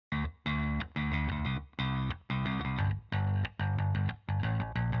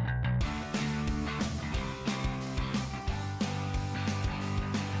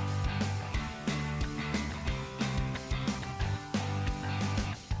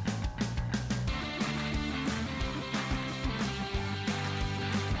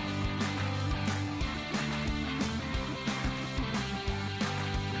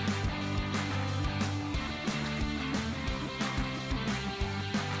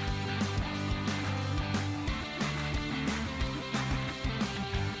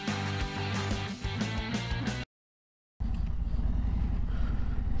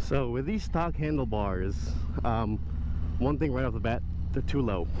So with these stock handlebars, one thing right off the bat, they're too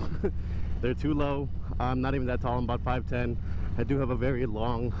low. They're too low. I'm not even that tall. I'm about 5'10". I do have a very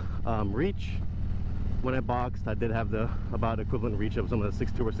long reach. When I boxed, I did have the about equivalent reach of someone that's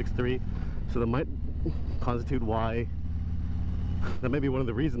 6'2" or 6'3", so that might constitute why, that may be one of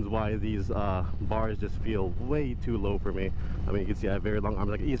the reasons why these bars just feel way too low for me. I mean, you can see I have very long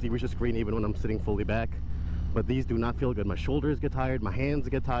arms. I can easily reach the screen even when I'm sitting fully back, but these do not feel good. My shoulders get tired, my hands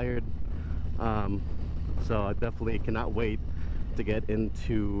get tired, so I definitely cannot wait to get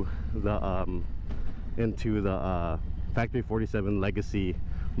into the Factory 47 Legacy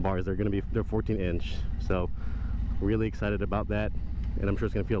bars. They're 14-inch, so really excited about that, and I'm sure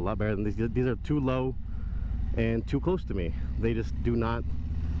it's gonna feel a lot better than these. These are too low and too close to me. They just do not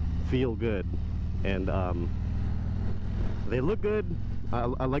feel good, and they look good. I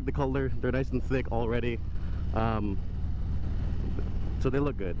like the color. They're nice and thick already, so they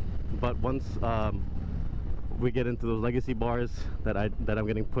look good. But once we get into those Legacy bars that I'm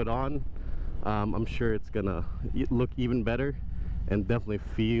getting put on, I'm sure it's gonna look even better and definitely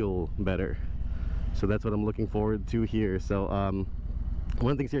feel better. So that's what I'm looking forward to here. So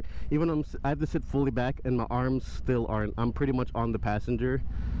one thing's here, even though I have to sit fully back and my arms still aren't, I'm pretty much on the passenger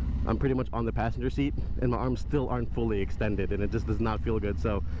seat, and my arms still aren't fully extended, and it just does not feel good.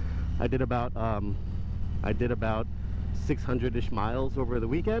 So I did about 600-ish miles over the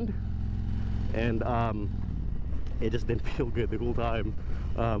weekend, and it just didn't feel good the whole time.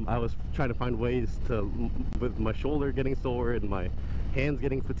 I was trying to find ways to, with my shoulder getting sore and my hands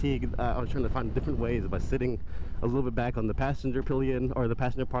getting fatigued, I was trying to find different ways by sitting a little bit back on the passenger pillion, or the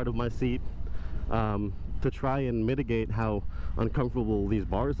passenger part of my seat, to try and mitigate how uncomfortable these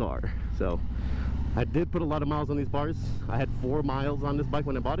bars are. So I did put a lot of miles on these bars. I had 4 miles on this bike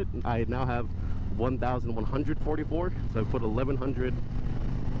when I bought it. I now have 1,144, so I put 1,100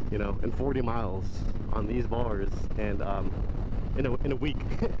 and 40 miles on these bars, and in a week.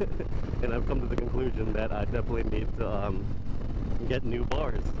 And I've come to the conclusion that I definitely need to get new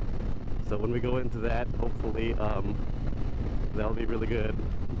bars. So when we go into that, hopefully that'll be really good.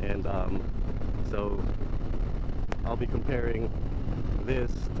 And so I'll be comparing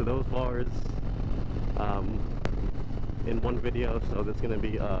this to those bars in one video, so that's going to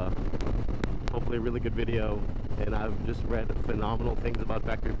be hopefully a really good video. And I've just read phenomenal things about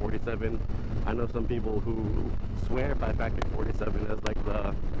Factory 47. I know some people who swear by Factory 47 as like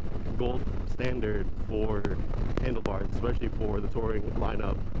the gold standard for handlebars, especially for the touring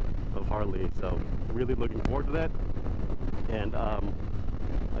lineup of Harley. So really looking forward to that, and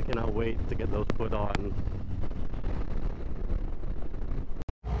I cannot wait to get those put on.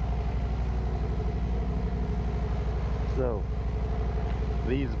 So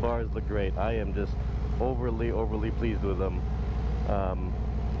these bars look great. I am just overly pleased with them.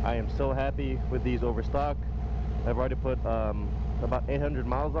 I am so happy with these overstock. I've already put about 800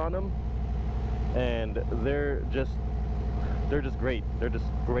 miles on them, and they're just great. They're just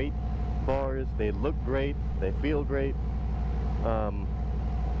great bars. They look great, they feel great.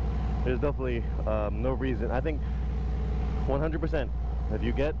 There's definitely no reason. I think 100%, if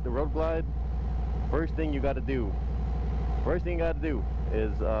you get the Road Glide, first thing you got to do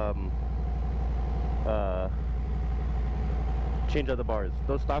is change out the bars.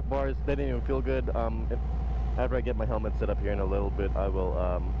 Those stock bars, they didn't even feel good. After I get my helmet set up here in a little bit, I will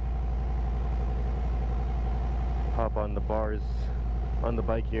hop on the bars on the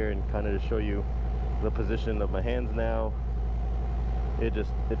bike here and kind of just show you the position of my hands now. It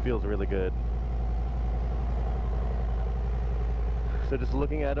feels really good. So just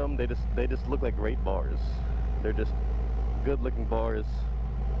looking at them, they just look like great bars. They're just good looking bars.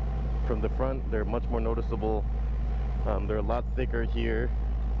 From the front, they're much more noticeable. They're a lot thicker here.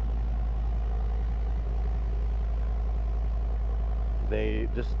 They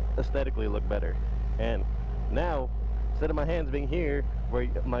just aesthetically look better. And now, instead of my hands being here, where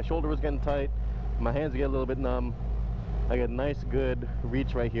my shoulder was getting tight, my hands get a little bit numb, I get a nice good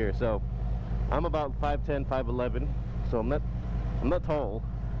reach right here. So I'm about 5'10", 5'11", so I'm not tall.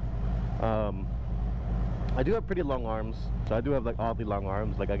 I do have pretty long arms, so I do have like oddly long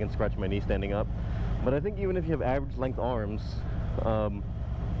arms, like I can scratch my knee standing up. But I think even if you have average length arms,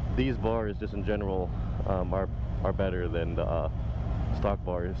 these bars just in general are better than the stock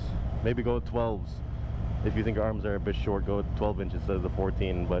bars. Maybe go with 12s. If you think your arms are a bit short, go with 12 inches instead of the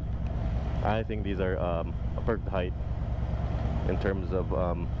 14. But I think these are a perfect height in terms of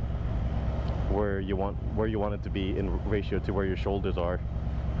where you want it to be in ratio to where your shoulders are.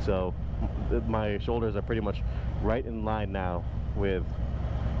 So my shoulders are pretty much right in line now with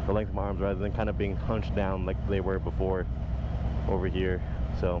the length of my arms, rather than kind of being hunched down like they were before over here.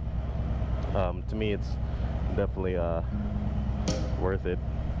 So to me, it's definitely worth it.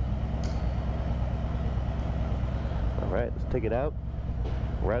 All right, let's take it out,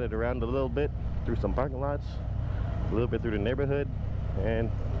 ride it around a little bit through some parking lots, a little bit through the neighborhood, and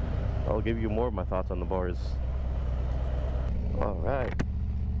I'll give you more of my thoughts on the bars. All right.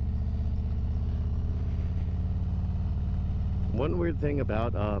 One weird thing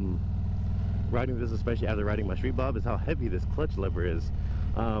about riding this, especially after riding my street bob, is how heavy this clutch lever is.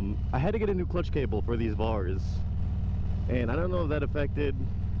 I had to get a new clutch cable for these bars, and I don't know if that affected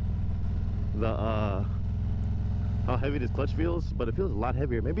the how heavy this clutch feels, but it feels a lot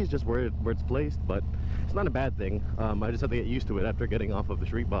heavier. Maybe it's just where it's placed, but it's not a bad thing. I just have to get used to it after getting off of the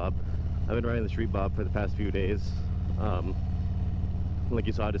street bob. I've been riding the street bob for the past few days. Like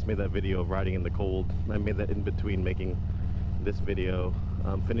you saw, I just made that video of riding in the cold. I made that in between making this video,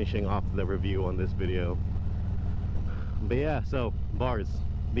 finishing off the review on this video. But yeah, so bars,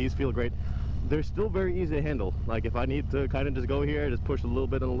 these feel great. They're still very easy to handle. Like if I need to kind of just go here, just push a little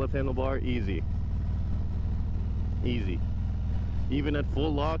bit on the left handlebar, easy. Easy. Even at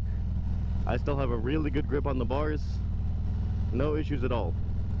full lock, I still have a really good grip on the bars. No issues at all.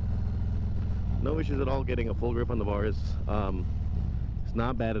 No issues at all getting a full grip on the bars. It's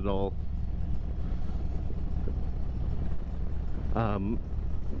not bad at all.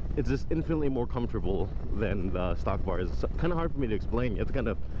 It's just infinitely more comfortable than the stock bars. It's kind of hard for me to explain. You have to kind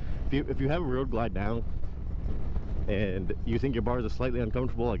of, if you have a road glide down and you think your bars are slightly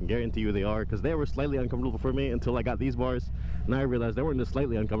uncomfortable, I can guarantee you they are, because they were slightly uncomfortable for me until I got these bars, and I realized they weren't just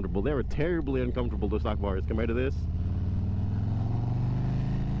slightly uncomfortable, they were terribly uncomfortable, the stock bars, compared to this.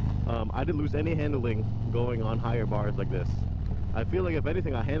 I didn't lose any handling going on higher bars like this. I feel like if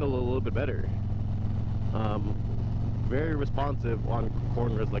anything I handle it a little bit better. Very responsive on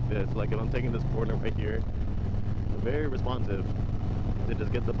corners like this. Like if I'm taking this corner right here, very responsive to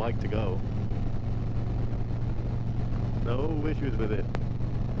just get the bike to go. No issues with it.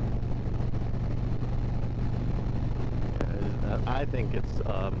 I think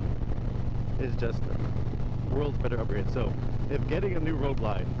it's just world's better upgrade. So if getting a new road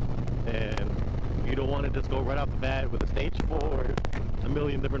glide and you don't want to just go right off the bat with a stage 4, a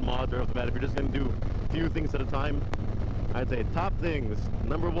million different mods right off the bat, if you're just going to do a few things at a time, I'd say top things: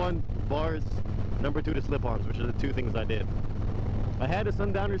 number 1, bars; number 2, the slip-ons, which are the 2 things I did. I had a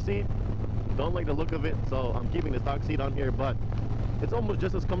sundowner seat, don't like the look of it, so I'm keeping the stock seat on here, but it's almost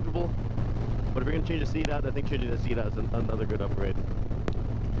just as comfortable. But if you're going to change the seat out, I think changing the seat out is another good upgrade.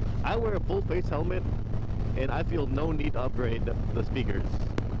 I wear a full face helmet, and I feel no need to upgrade the speakers.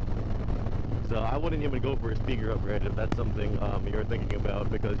 So I wouldn't even go for a speaker upgrade if that's something you're thinking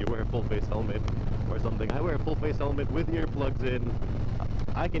about, because you wear a full face helmet or something. I wear a full face helmet with earplugs in.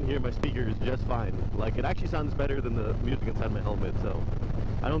 I can hear my speakers just fine. Like, it actually sounds better than the music inside my helmet, so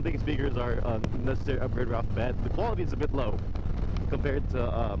I don't think speakers are a necessary upgrade right off the bat. The quality is a bit low compared to,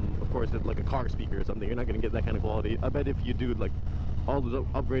 of course, like a car speaker or something. You're not going to get that kind of quality. I bet if you do like all those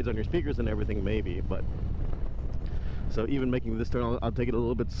upgrades on your speakers and everything, maybe, but so even making this turn, I'll take it a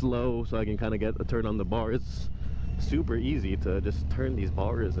little bit slow so I can kind of get a turn on the bar. It's super easy to just turn these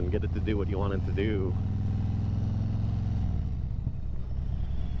bars and get it to do what you want it to do.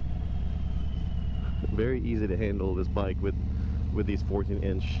 Very easy to handle this bike with these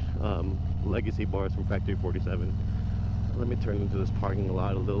 14-inch legacy bars from Factory 47. Let me turn into this parking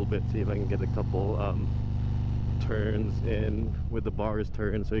lot a little bit, see if I can get a couple turns in with the bars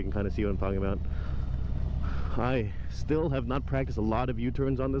turned so you can kind of see what I'm talking about. I still have not practiced a lot of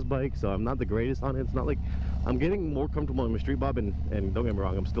U-turns on this bike, so I'm not the greatest on it. It's not like I'm getting more comfortable on my street bob, and don't get me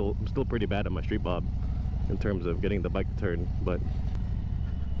wrong, I'm still pretty bad on my street bob in terms of getting the bike to turn. But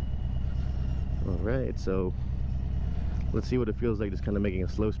all right, so let's see what it feels like just kind of making a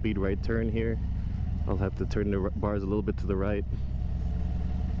slow speed right turn here. I'll have to turn the bars a little bit to the right.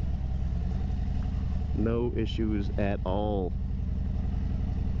 No issues at all.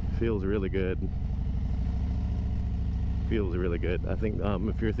 Feels really good. Feels really good. I think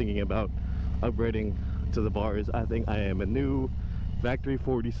if you're thinking about upgrading to the bars, I think I am a new Factory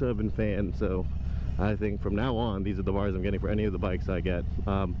 47 fan, so I think from now on these are the bars I'm getting for any of the bikes I get.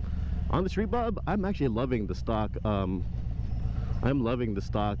 On the street bob, I'm actually loving the stock I'm loving the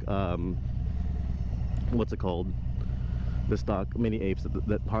stock what's it called, the stock mini apes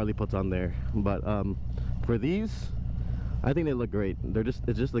that Harley puts on there. But for these, I think they look great.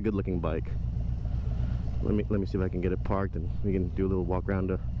 It's just a good looking bike. Let me see if I can get it parked and we can do a little walk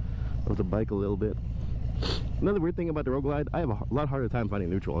around of the bike a little bit. Another weird thing about the Road Glide, I have a lot harder time finding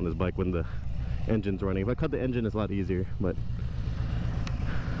neutral on this bike when the engine's running. If I cut the engine, it's a lot easier, but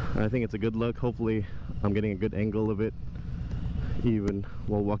I think it's a good look. Hopefully I'm getting a good angle of it. even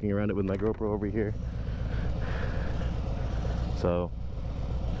while walking around it with my GoPro over here. So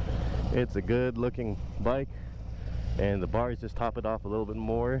it's a good looking bike, and the bars just top it off a little bit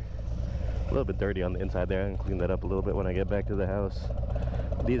more. A little bit dirty on the inside there. I can clean that up a little bit when I get back to the house.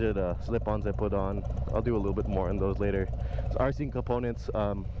 These are the slip-ons I put on. I'll do a little bit more on those later. It's RC components,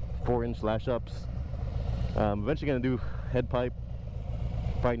 4-inch lash ups. Eventually gonna do head pipe,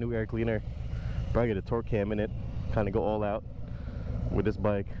 probably new air cleaner, probably get a torque cam in it, kind of go all out with this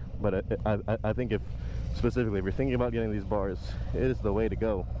bike. But I think if specifically if you're thinking about getting these bars, it is the way to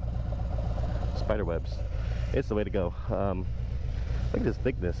go. Spider webs, it's the way to go. Look at this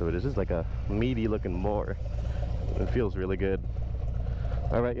thickness of it. It's just like a meaty looking boar. It feels really good.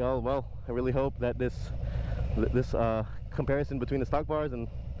 All right, y'all. Well, I really hope that this comparison between the stock bars and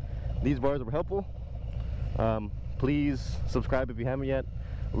these bars were helpful. Please subscribe if you haven't yet.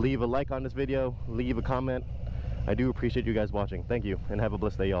 Leave a like on this video. Leave a comment. I do appreciate you guys watching. Thank you, and have a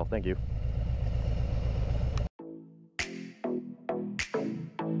blessed day, y'all. Thank you.